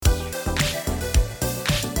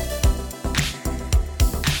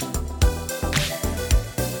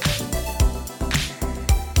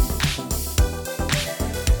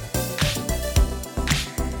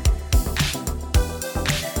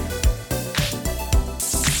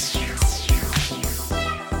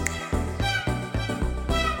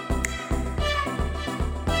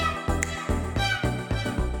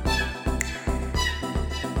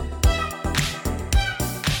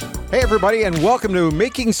Hey, everybody, and welcome to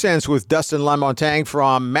Making Sense with Dustin Lamontagne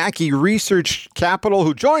from Mackey Research Capital,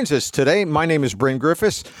 who joins us today. My name is Bryn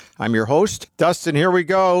Griffiths. I'm your host. Dustin, here we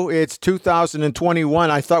go. It's 2021.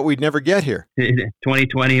 I thought we'd never get here.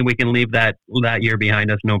 2020, we can leave that year behind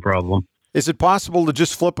us, no problem. Is it possible to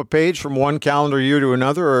just flip a page from one calendar year to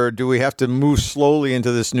another, or do we have to move slowly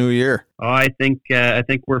into this new year? Oh, I think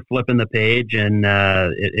we're flipping the page, and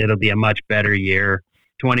it'll be a much better year.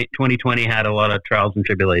 2020 had a lot of trials and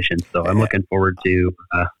tribulations, so I'm looking forward to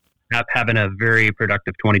having a very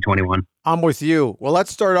productive 2021. I'm with you. Well,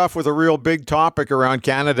 let's start off with a real big topic around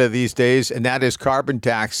Canada these days, and that is carbon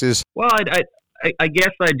taxes. Well, I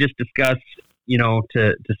guess I'd just discuss,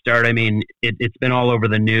 to start, I mean, it's been all over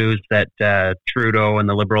the news that Trudeau and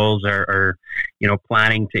the Liberals are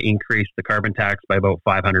planning to increase the carbon tax by about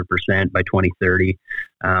 500% by 2030,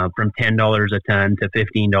 from $10 a ton to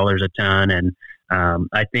 $15 a ton. And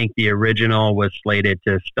I think the original was slated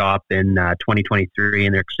to stop in 2023,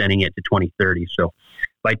 and they're extending it to 2030. So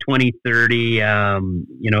by 2030,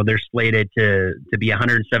 they're slated to be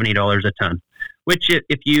 $170 a ton, which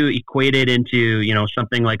if you equate it into,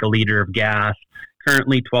 something like a liter of gas,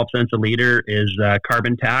 currently 12 cents a liter is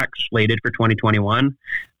carbon tax slated for 2021.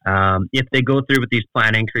 If they go through with these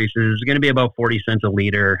plan increases, it's going to be about 40 cents a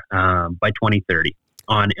liter by 2030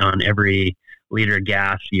 on every liter of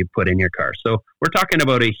gas you put in your car. So we're talking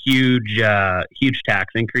about a huge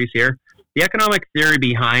tax increase here. The economic theory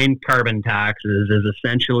behind carbon taxes is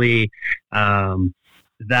essentially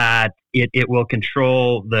that it will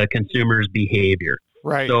control the consumer's behavior.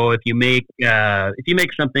 Right. So if you make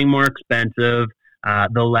something more expensive,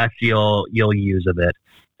 the less you'll use of it.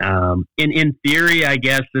 In theory, I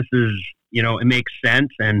guess this is it makes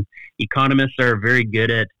sense, and economists are very good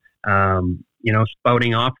at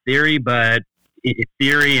spouting off theory, but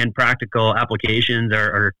theory and practical applications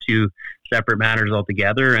are two separate matters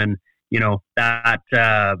altogether. And I'm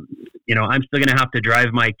still going to have to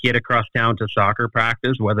drive my kid across town to soccer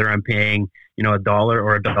practice, whether I'm paying $1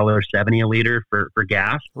 or $1.70 a liter for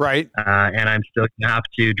gas. Right. And I'm still going to have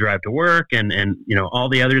to drive to work and all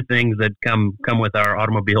the other things that come with our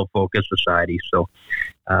automobile focused society. So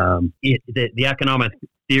the economic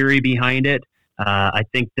theory behind it, I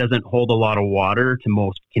think, doesn't hold a lot of water to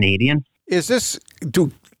most Canadians.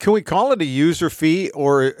 Can we call it a user fee,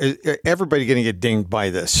 or is everybody going to get dinged by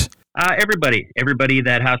this? Everybody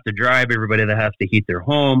that has to drive, everybody that has to heat their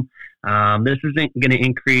home. This isn't going to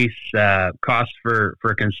increase costs for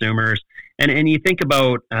consumers. And you think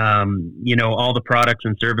about, all the products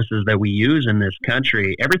and services that we use in this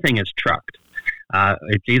country, everything is trucked.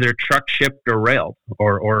 It's either truck, shipped, or railed,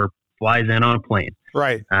 or flies in on a plane.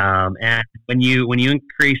 Right. And when you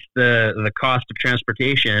increase the cost of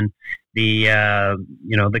transportation,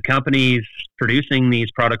 the companies producing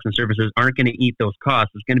these products and services aren't going to eat those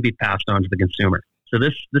costs. It's going to be passed on to the consumer. So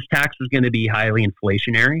this tax is going to be highly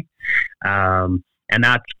inflationary, and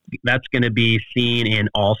that's going to be seen in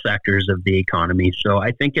all sectors of the economy. So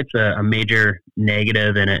I think it's a major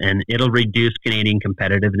negative, and it'll reduce Canadian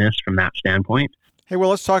competitiveness from that standpoint. Hey,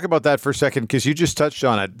 well, let's talk about that for a second, because you just touched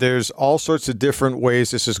on it. There's all sorts of different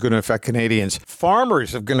ways this is going to affect Canadians.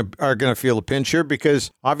 Farmers are going to feel a pinch here, because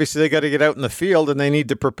obviously they got to get out in the field and they need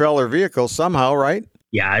to propel their vehicles somehow, right?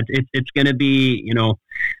 Yeah, it's going to be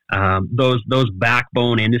those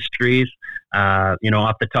backbone industries. Off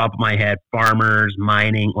the top of my head, farmers,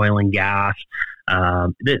 mining, oil and gas.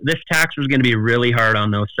 This tax is going to be really hard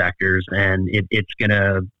on those sectors, and it's going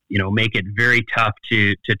to make it very tough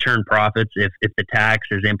to turn profits if the tax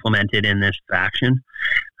is implemented in this fashion.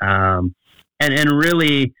 And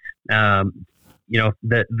really,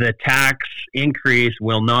 the tax increase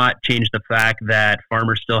will not change the fact that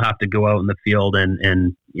farmers still have to go out in the field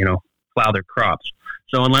and plow their crops.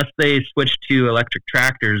 So unless they switch to electric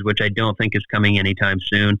tractors, which I don't think is coming anytime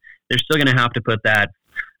soon, they're still going to have to put that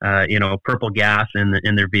purple gas in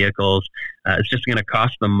their vehicles. It's just going to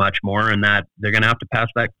cost them much more, and that they're going to have to pass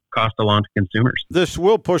that cost along to consumers. This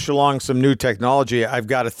will push along some new technology, I've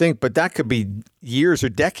got to think, but that could be years or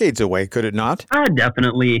decades away, could it not?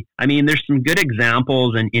 Definitely. I mean, there's some good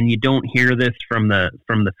examples, and you don't hear this from the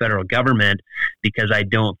federal government, because I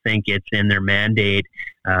don't think it's in their mandate.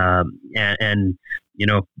 They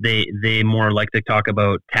more like to talk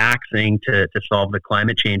about taxing to solve the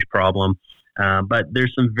climate change problem. But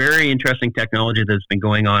there's some very interesting technology that's been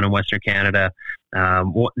going on in Western Canada.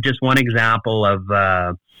 Just one example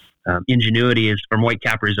of ingenuity is from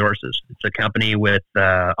Whitecap Resources. It's a company with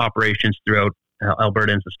operations throughout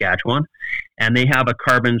Alberta and Saskatchewan, and they have a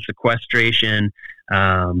carbon sequestration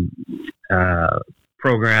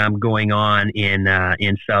program going on in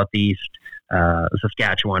southeast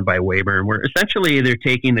Saskatchewan by Weyburn, where essentially they're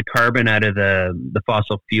taking the carbon out of the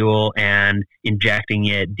fossil fuel and injecting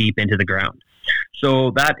it deep into the ground.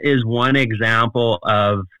 So that is one example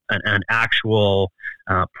of an actual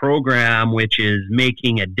program which is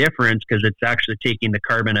making a difference because it's actually taking the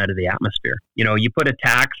carbon out of the atmosphere. You know, you put a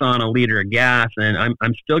tax on a liter of gas and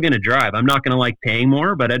I'm still going to drive. I'm not going to like paying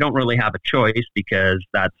more, but I don't really have a choice because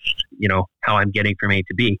that's, you know, how I'm getting from A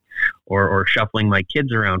to B or shuffling my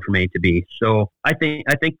kids around from A to B. So I think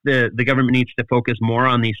the government needs to focus more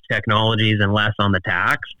on these technologies and less on the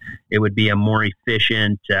tax. It would be a more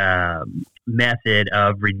efficient method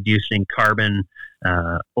of reducing carbon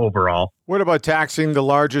overall. What about taxing the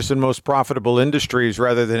largest and most profitable industries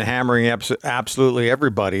rather than hammering absolutely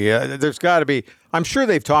everybody? There's got to be, I'm sure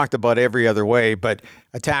they've talked about every other way, but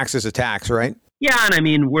a tax is a tax, right? Yeah, and I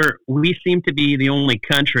mean, we seem to be the only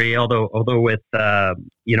country, although with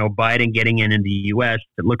you know, Biden getting into the U.S.,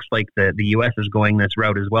 it looks like the U.S. is going this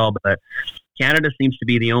route as well, but Canada seems to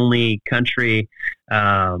be the only country,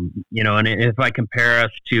 you know, and if I compare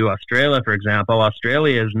us to Australia, for example,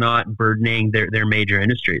 Australia is not burdening their major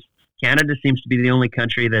industries. Canada seems to be the only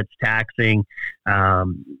country that's taxing,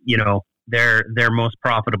 you know, their most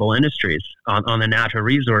profitable industries on the natural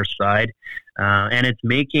resource side, and it's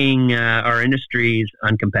making our industries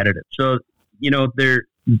uncompetitive. So, you know, there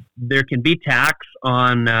can be tax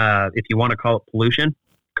on, if you want to call it pollution,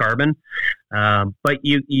 carbon, but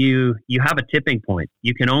you have a tipping point.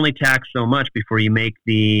 You can only tax so much before you make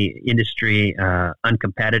the industry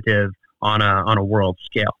uncompetitive on a world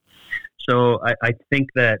scale. So I think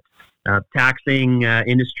that taxing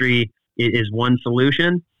industry is one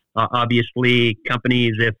solution. Obviously,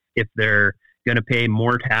 companies, if they're going to pay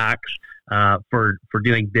more tax for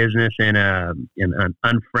doing business in an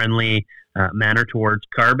unfriendly manner towards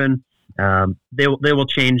carbon, they will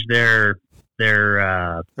change their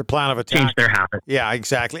plan of attack. Change their habit. Yeah,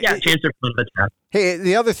 exactly. Yeah, change their plan of attack. Hey,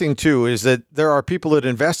 the other thing, too, is that there are people that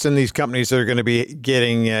invest in these companies that are going to be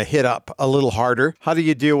getting hit up a little harder. How do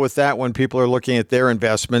you deal with that when people are looking at their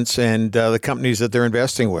investments and the companies that they're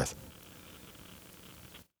investing with?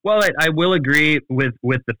 Well, I will agree with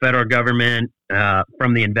the federal government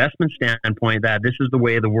from the investment standpoint that this is the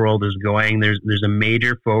way the world is going. There's a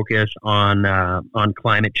major focus on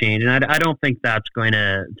climate change, and I don't think that's going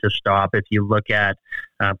to stop. If you look at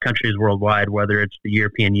countries worldwide, whether it's the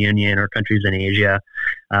European Union or countries in Asia,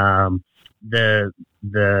 the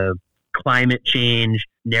climate change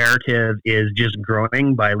narrative is just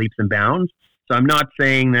growing by leaps and bounds. So I'm not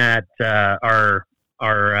saying that our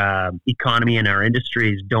economy and our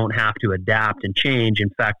industries don't have to adapt and change. In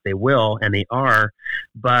fact, they will, and they are.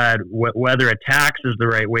 But whether a tax is the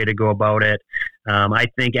right way to go about it, I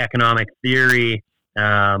think economic theory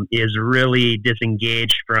is really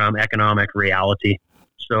disengaged from economic reality.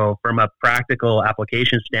 So from a practical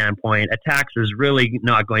application standpoint, a tax is really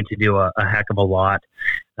not going to do a heck of a lot,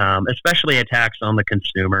 especially a tax on the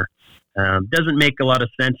consumer. Doesn't make a lot of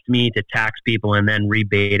sense to me to tax people and then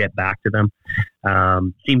rebate it back to them.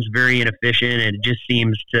 Seems very inefficient, and it just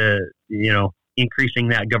seems to, you know, increasing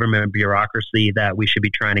that government bureaucracy that we should be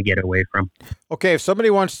trying to get away from. Okay, if somebody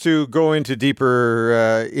wants to go into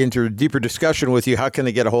deeper discussion with you, how can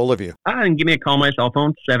they get a hold of you? And give me a call on my cell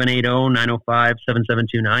phone,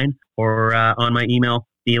 780-905-7729, or on my email,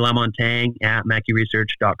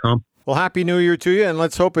 dlamontagne@mackeyresearch.com. Well, Happy New Year to you, and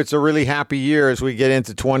let's hope it's a really happy year as we get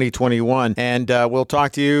into 2021. And we'll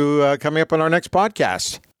talk to you coming up on our next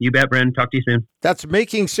podcast. You bet, Bren. Talk to you soon. That's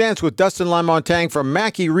Making Sense with Dustin Lamontagne from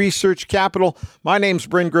Mackey Research Capital. My name's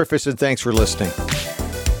Bryn Griffiths, and thanks for listening.